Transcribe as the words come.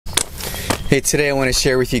Hey, today I want to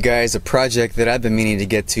share with you guys a project that I've been meaning to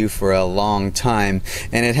get to for a long time,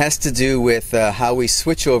 and it has to do with how we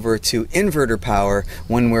switch over to inverter power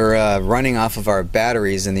when we're running off of our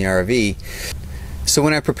batteries in the RV. So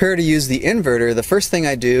when I prepare to use the inverter, the first thing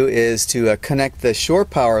I do is to connect the shore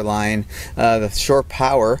power line, the shore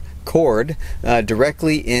power cord,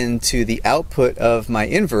 directly into the output of my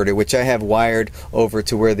inverter, which I have wired over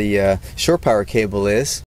to where the shore power cable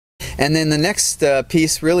is. And then the next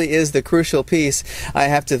piece really is the crucial piece. I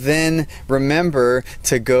have to then remember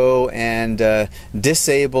to go and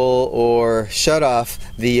disable or shut off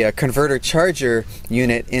the converter charger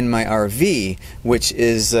unit in my RV, which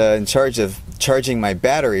is in charge of charging my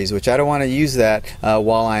batteries, which I don't want to use that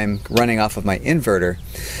while I'm running off of my inverter.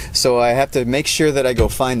 So I have to make sure that I go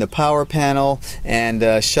find the power panel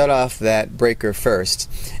and shut off that breaker first.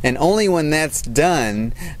 And only when that's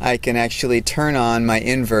done, I can actually turn on my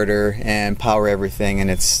inverter and power everything, and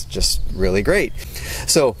it's just really great.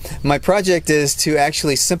 So my project is to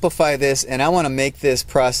actually simplify this, and I want to make this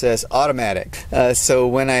process automatic. So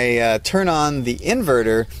when I turn on the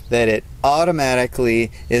inverter, that it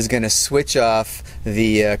automatically is going to switch off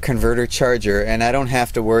the converter charger, and I don't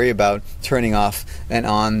have to worry about turning off and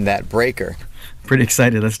on that breaker. Pretty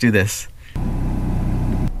excited. Let's do this.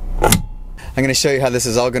 I'm going to show you how this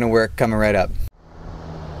is all going to work coming right up.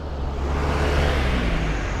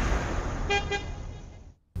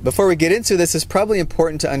 Before we get into this, it's probably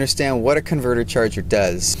important to understand what a converter charger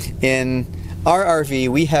does. In our RV,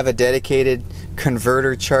 we have a dedicated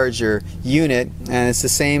converter charger unit, and it's the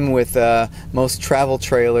same with most travel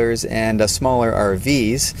trailers and smaller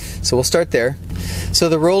RVs. So we'll start there. So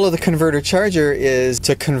the role of the converter charger is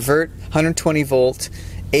to convert 120 volt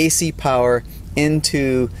AC power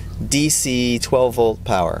into DC 12 volt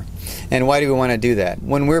power. And why do we want to do that?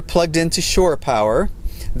 When we're plugged into shore power,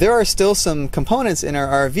 there are still some components in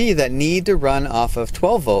our RV that need to run off of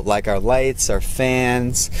 12 volt, like our lights, our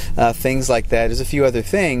fans, things like that. There's a few other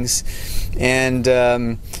things, and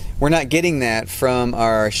we're not getting that from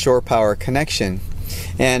our shore power connection.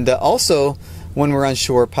 And also, when we're on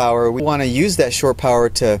shore power, we want to use that shore power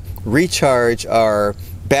to recharge our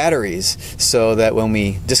batteries, so that when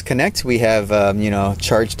we disconnect, we have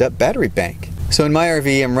charged up battery bank. So in my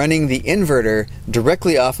RV, I'm running the inverter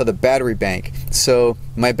directly off of the battery bank. So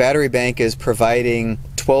my battery bank is providing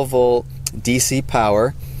 12 volt DC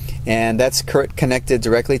power, and that's connected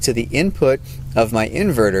directly to the input of my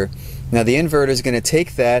inverter. Now the inverter is going to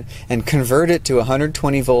take that and convert it to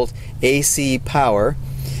 120 volt AC power,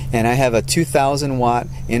 and I have a 2000 watt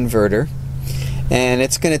inverter. And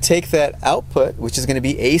it's going to take that output, which is going to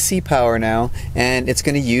be AC power now, and it's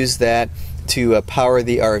going to use that to power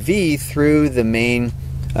the RV through the main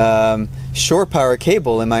shore power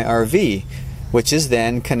cable in my RV, which is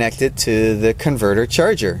then connected to the converter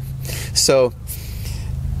charger. So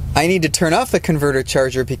I need to turn off the converter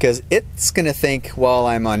charger because it's going to think while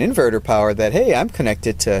I'm on inverter power that, hey, I'm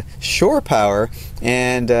connected to shore power,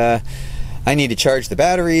 and I need to charge the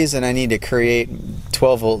batteries, and I need to create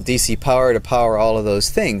 12 volt DC power to power all of those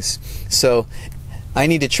things. So I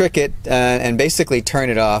need to trick it and basically turn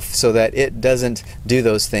it off so that it doesn't do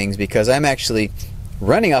those things, because I'm actually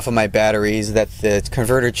running off of my batteries that the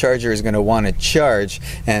converter charger is going to want to charge,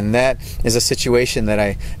 and that is a situation that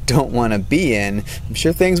I don't want to be in. I'm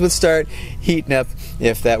sure things would start heating up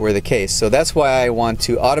if that were the case. So that's why I want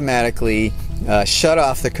to automatically shut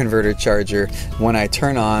off the converter charger when I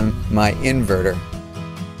turn on my inverter.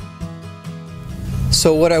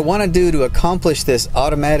 So what I want to do to accomplish this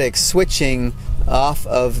automatic switching off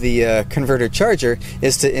of the converter charger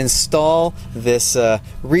is to install this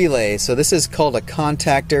relay. So this is called a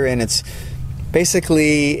contactor, and it's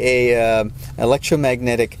basically a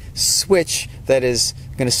electromagnetic switch that is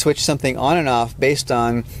going to switch something on and off based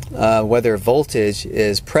on whether voltage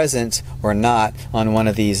is present or not on one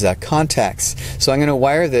of these contacts. So I'm going to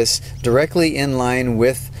wire this directly in line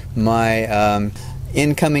with my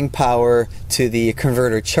incoming power to the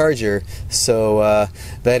converter charger, so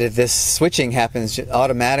that if this switching happens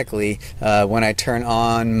automatically when I turn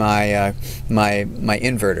on my my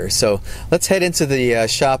inverter. So let's head into the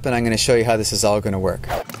shop, and I'm going to show you how this is all going to work.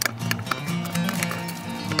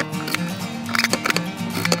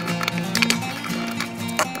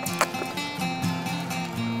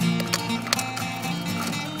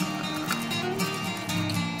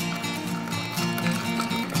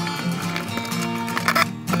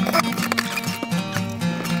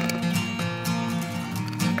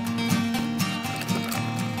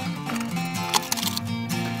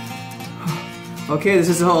 Okay, this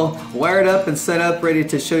is all wired up and set up, ready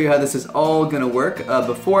to show you how this is all going to work.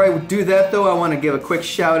 Before I do that though, I want to give a quick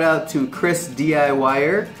shout out to Chris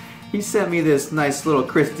DIYer. he sent me this nice little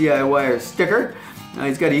Chris DIYer sticker.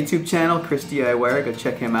 He's got a YouTube channel, Chris DIYer. Go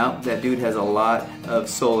check him out. That dude has a lot of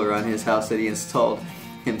solar on his house that he installed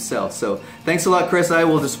himself. So thanks a lot, Chris. I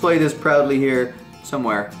will display this proudly here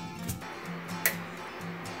somewhere.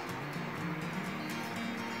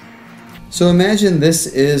 So imagine this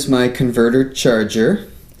is my converter charger,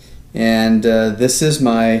 and this is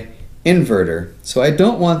my inverter. So I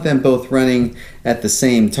don't want them both running at the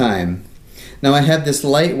same time. Now I have this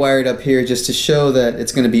light wired up here just to show that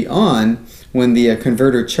it's going to be on when the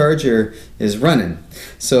converter charger is running.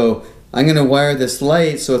 So I'm going to wire this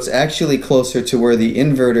light so it's actually closer to where the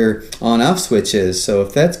inverter on-off switch is. So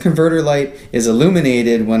if that converter light is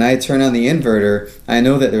illuminated when I turn on the inverter, I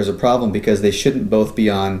know that there's a problem because they shouldn't both be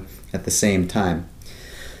on at the same time.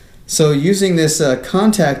 So using this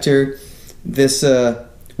contactor,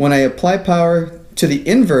 when I apply power to the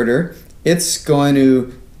inverter, it's going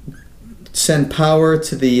to send power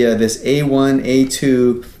to the this A1,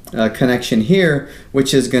 A2 connection here,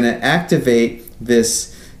 which is going to activate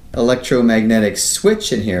this electromagnetic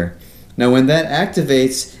switch in here. Now when that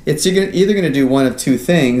activates, it's either going to do one of two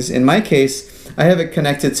things. In my case, I have it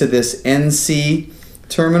connected to this NC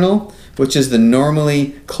terminal, which is the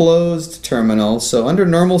normally closed terminal. So under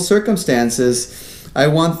normal circumstances, I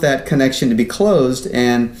want that connection to be closed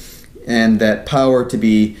and that power to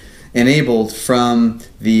be enabled from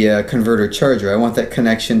the converter charger. I want that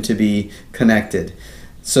connection to be connected.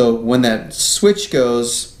 So when that switch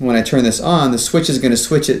goes, when I turn this on, the switch is going to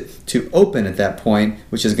switch it to open at that point,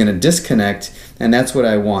 which is going to disconnect, and that's what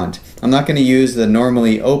I want. I'm not going to use the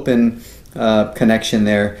normally open connection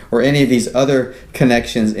there or any of these other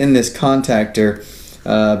connections in this contactor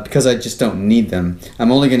because I just don't need them.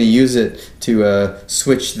 I'm only going to use it to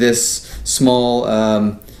switch this small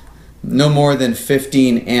no more than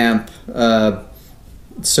 15 amp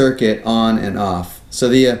circuit on and off. So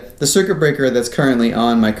the circuit breaker that's currently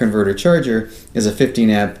on my converter charger is a 15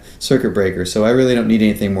 amp circuit breaker, so I really don't need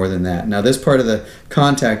anything more than that. Now this part of the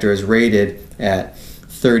contactor is rated at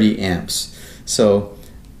 30 amps. So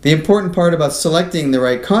the important part about selecting the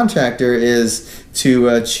right contactor is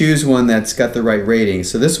to choose one that's got the right rating.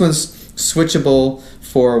 So this one's switchable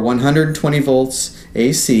for 120 volts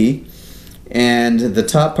AC, and the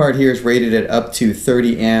top part here is rated at up to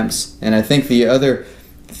 30 amps, and I think the other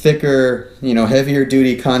thicker, heavier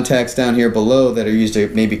duty contacts down here below that are used to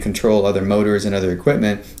maybe control other motors and other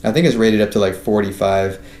equipment, I think is rated up to like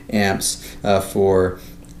 45 amps for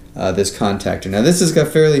this contactor. Now this is a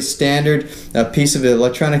fairly standard piece of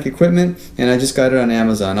electronic equipment, and I just got it on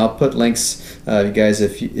Amazon. I'll put links, you guys,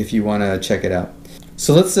 if you want to check it out.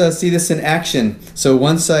 So let's see this in action. So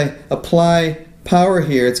once I apply power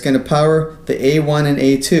here, it's going to power the A1 and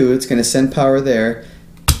A2. It's going to send power there,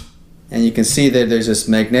 and you can see that there's this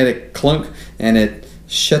magnetic clunk, and it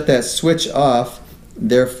shut that switch off,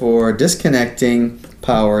 therefore disconnecting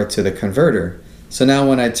power to the converter. So now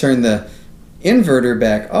when I turn the inverter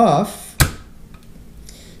back off,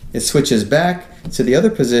 it switches back to the other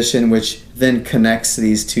position, which then connects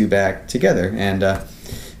these two back together, and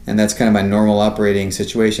that's kind of my normal operating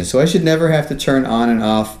situation. So I should never have to turn on and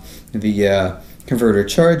off the converter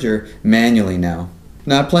charger manually now.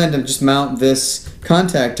 Now I plan to just mount this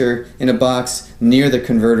contactor in a box near the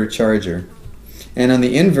converter charger, and on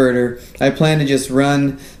the inverter I plan to just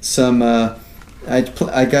run some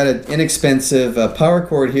I got an inexpensive power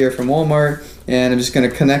cord here from Walmart, and I'm just going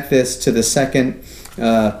to connect this to the second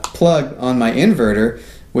plug on my inverter,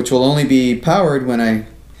 which will only be powered when I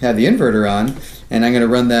have the inverter on, and I'm going to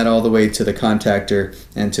run that all the way to the contactor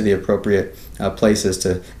and to the appropriate places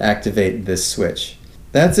to activate this switch.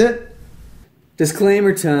 That's it.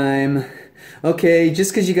 Disclaimer time. Okay,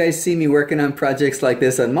 just because you guys see me working on projects like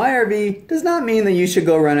this on my RV does not mean that you should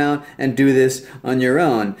go run out and do this on your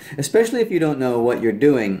own, especially if you don't know what you're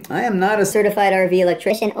doing. I am not a certified RV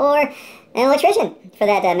electrician or an electrician, for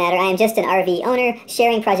that matter. I am just an RV owner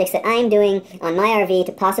sharing projects that I'm doing on my RV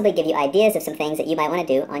to possibly give you ideas of some things that you might want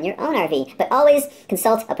to do on your own RV. But always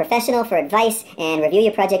consult a professional for advice and review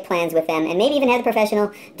your project plans with them, and maybe even have the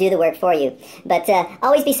professional do the work for you. But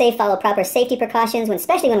always be safe, follow proper safety precautions,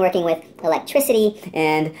 especially when working with electricity,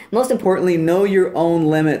 and most importantly, know your own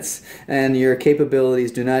limits and your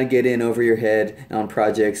capabilities. Do not get in over your head on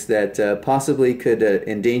projects that possibly could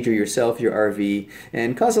endanger yourself, your RV,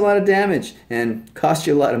 and cause a lot of damage and cost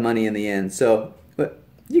you a lot of money in the end. So, but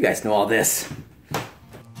you guys know all this.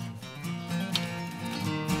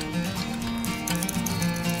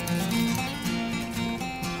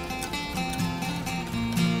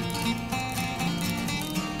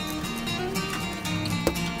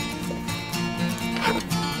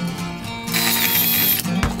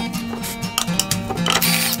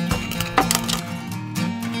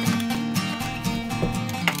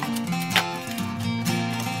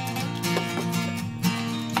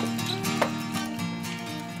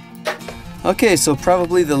 Okay, so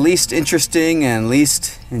probably the least interesting and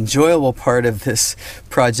least enjoyable part of this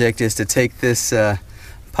project is to take this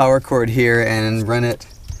power cord here and run it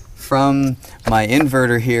from my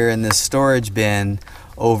inverter here in this storage bin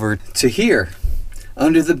over to here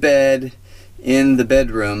under the bed in the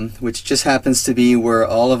bedroom, which just happens to be where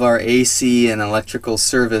all of our AC and electrical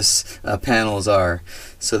service panels are.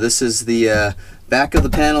 So this is the back of the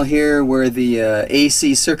panel here where the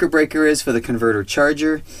AC circuit breaker is for the converter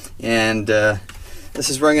charger, and this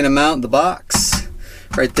is where I'm going to mount the box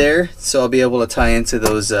right there, so I'll be able to tie into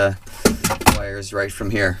those wires right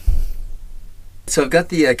from here. So I've got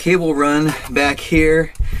the cable run back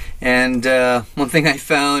here, and one thing I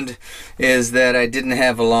found is that I didn't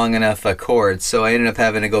have a long enough cord, so I ended up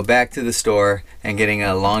having to go back to the store and getting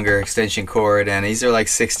a longer extension cord, and these are like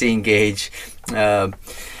 16 gauge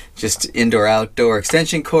just indoor-outdoor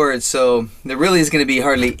extension cords, so there really is going to be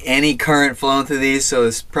hardly any current flowing through these, so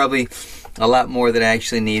it's probably a lot more than I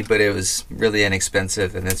actually need, but it was really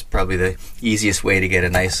inexpensive, and it's probably the easiest way to get a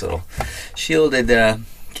nice little shielded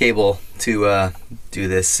cable to do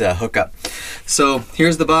this hookup. So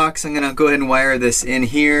here's the box. I'm going to go ahead and wire this in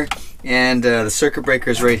here, and the circuit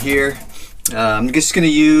breaker is right here. I'm just going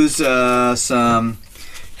to use some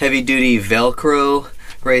heavy-duty Velcro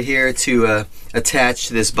right here to attach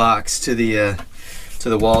this box to the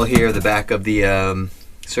wall here, the back of the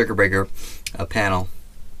circuit breaker panel.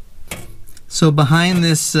 So behind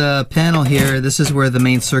this panel here, this is where the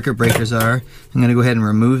main circuit breakers are. I'm going to go ahead and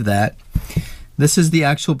remove that. This is the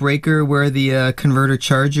actual breaker where the converter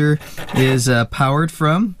charger is powered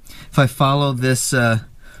from. If I follow this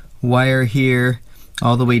wire here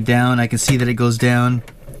all the way down, I can see that it goes down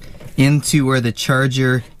into where the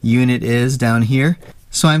charger unit is down here.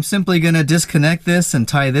 So I'm simply going to disconnect this and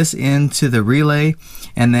tie this into the relay,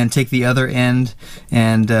 and then take the other end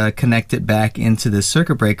and connect it back into the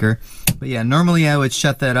circuit breaker. But yeah, normally I would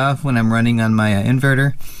shut that off when I'm running on my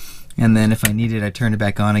inverter, and then if I need it, I turn it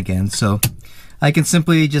back on again. So I can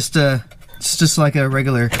simply just like a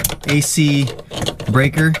regular AC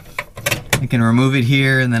breaker, I can remove it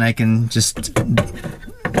here, and then I can just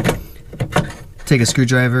take a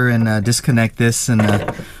screwdriver and disconnect this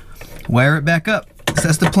and wire it back up. So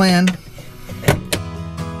that's the plan.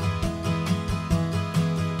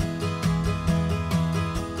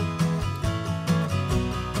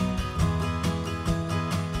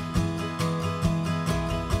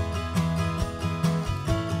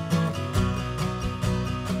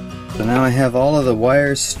 So now I have all of the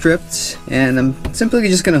wires stripped, and I'm simply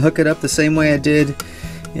just going to hook it up the same way I did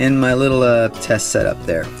in my little test setup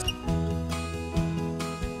there.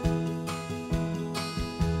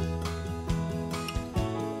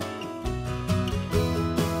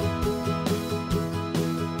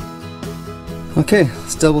 Okay,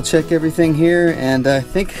 let's double check everything here, and I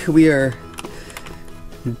think we are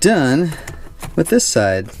done with this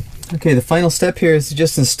side. Okay, the final step here is to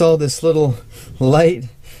just install this little light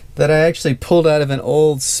that I actually pulled out of an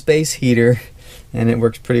old space heater, and it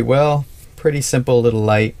works pretty well. Pretty simple little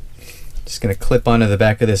light. Just gonna clip onto the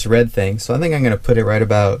back of this red thing. So I think I'm gonna put it right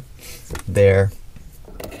about there.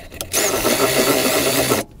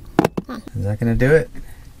 Is that gonna do it?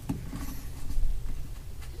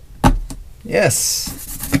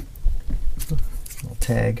 Yes. Little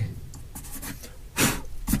tag.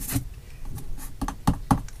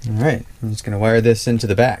 Alright, I'm just going to wire this into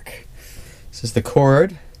the back. This is the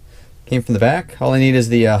cord. Came from the back. All I need is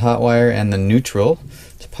the hot wire and the neutral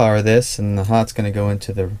to power this, and the hot's going to go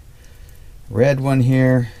into the red one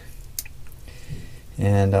here.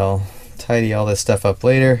 And I'll tidy all this stuff up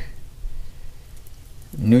later.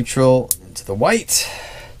 Neutral to the white.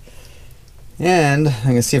 And I'm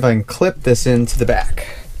going to see if I can clip this into the back.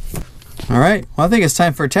 Alright, well I think it's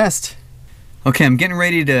time for a test. Okay, I'm getting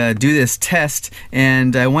ready to do this test,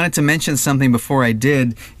 and I wanted to mention something before I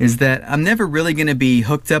did, is that I'm never really going to be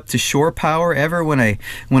hooked up to shore power ever when I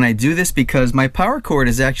do this, because my power cord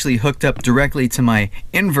is actually hooked up directly to my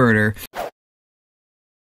inverter.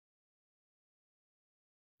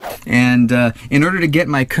 And in order to get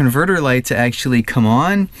my converter light to actually come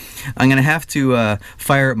on, I'm going to have to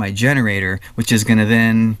fire up my generator, which is going to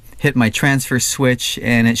then hit my transfer switch,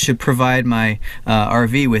 and it should provide my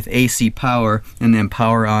RV with AC power and then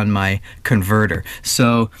power on my converter.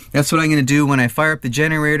 So that's what I'm going to do when I fire up the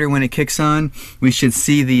generator. When it kicks on, we should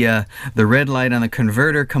see the red light on the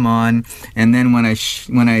converter come on, and then when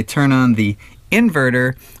I turn on the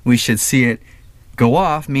inverter, we should see it go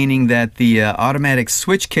off, meaning that the automatic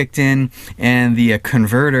switch kicked in and the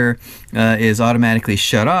converter is automatically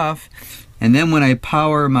shut off. And then when I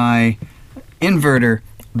power my inverter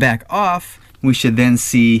back off, we should then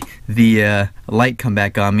see the light come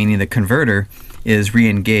back on, meaning the converter is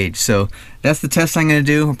re-engaged. So that's the test I'm going to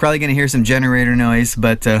do. We're probably going to hear some generator noise,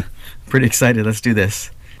 but pretty excited. Let's do this.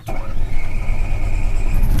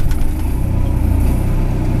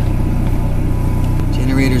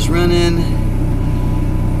 Generator's running,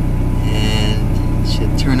 and it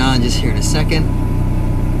should turn on just here in a second.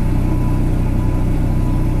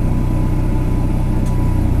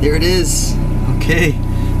 There it is. Okay,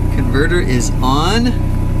 converter is on.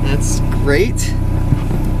 That's great.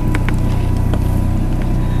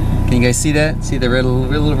 Can you guys see that? See the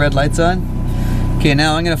little red lights on? Okay,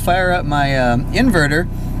 now I'm going to fire up my inverter,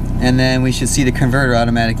 and then we should see the converter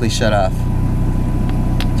automatically shut off.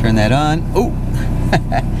 Turn that on. Oh,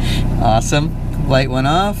 awesome. Light went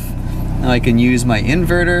off. Now I can use my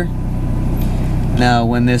inverter. Now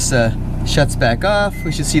when this shuts back off,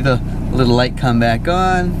 we should see the little light come back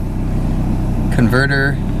on.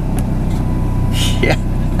 Converter. Yeah.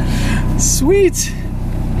 Sweet.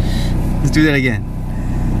 Let's do that again.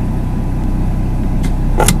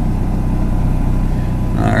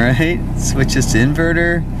 Alright, switches to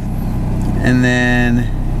inverter, and then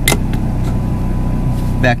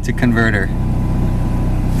back to converter.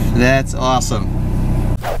 That's awesome.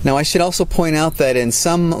 Now I should also point out that in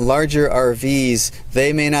some larger RVs,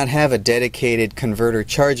 they may not have a dedicated converter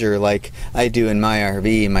charger like I do in my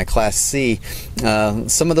RV, my Class C.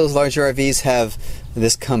 Some of those larger RVs have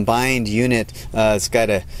this combined unit. It's got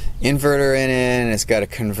an inverter in it, and it's got a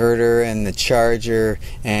converter and the charger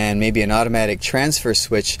and maybe an automatic transfer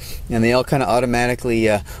switch, and they all kind of automatically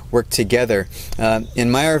work together. In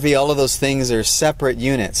my RV, all of those things are separate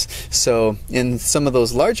units. So in some of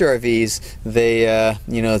those larger RVs, they a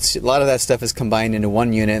lot of that stuff is combined into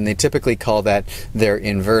one unit, and they typically call that their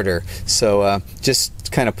inverter. So just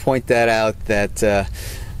kind of point that out, that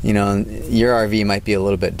your RV might be a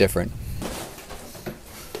little bit different.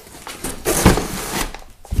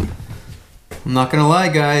 I'm not gonna lie,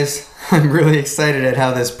 guys, I'm really excited at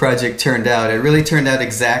how this project turned out. It really turned out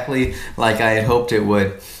exactly like I had hoped it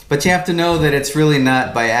would. But you have to know that it's really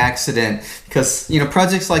not by accident, because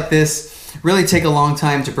projects like this really take a long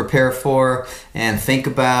time to prepare for and think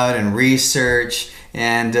about and research,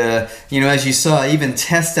 and as you saw, even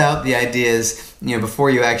test out the ideas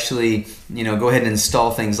before you actually go ahead and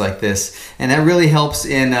install things like this. And that really helps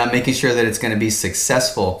in making sure that it's going to be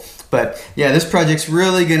successful. But yeah, this project's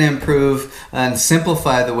really going to improve and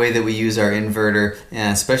simplify the way that we use our inverter,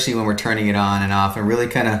 and especially when we're turning it on and off, and really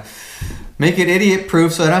kind of make it idiot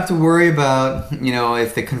proof, so I don't have to worry about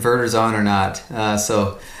if the converter's on or not.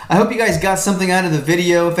 So I hope you guys got something out of the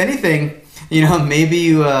video. If anything, maybe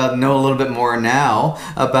you know a little bit more now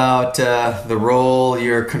about the role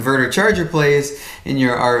your converter charger plays in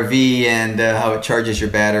your RV, and how it charges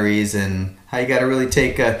your batteries, and how you got to really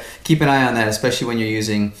keep an eye on that, especially when you're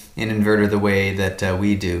using an inverter the way that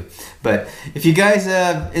we do. But if you guys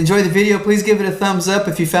enjoyed the video, please give it a thumbs up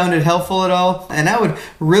if you found it helpful at all. And I would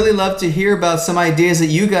really love to hear about some ideas that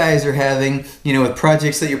you guys are having, with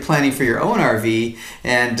projects that you're planning for your own RV.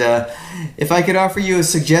 And if I could offer you a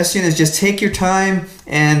suggestion, is just take your time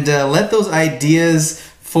and let those ideas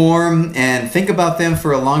form and think about them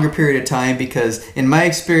for a longer period of time, because in my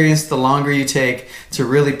experience, the longer you take to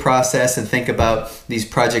really process and think about these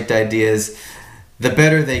project ideas, the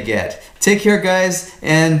better they get. Take care, guys,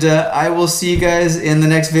 and I will see you guys in the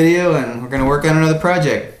next video, and we're going to work on another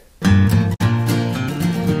project.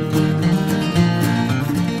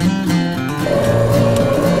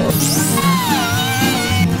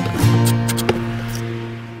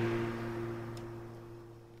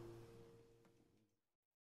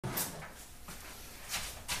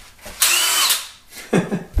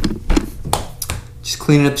 Just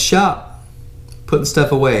cleaning up the shop, putting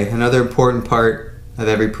stuff away. Another important part of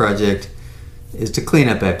every project is to clean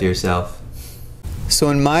up after yourself. So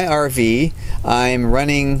in my RV, I'm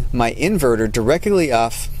running my inverter directly.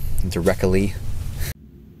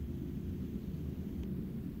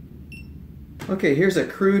 Okay, here's a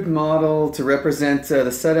crude model to represent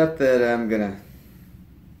the setup that I'm gonna...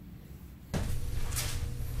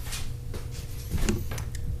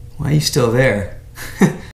 Why are you still there?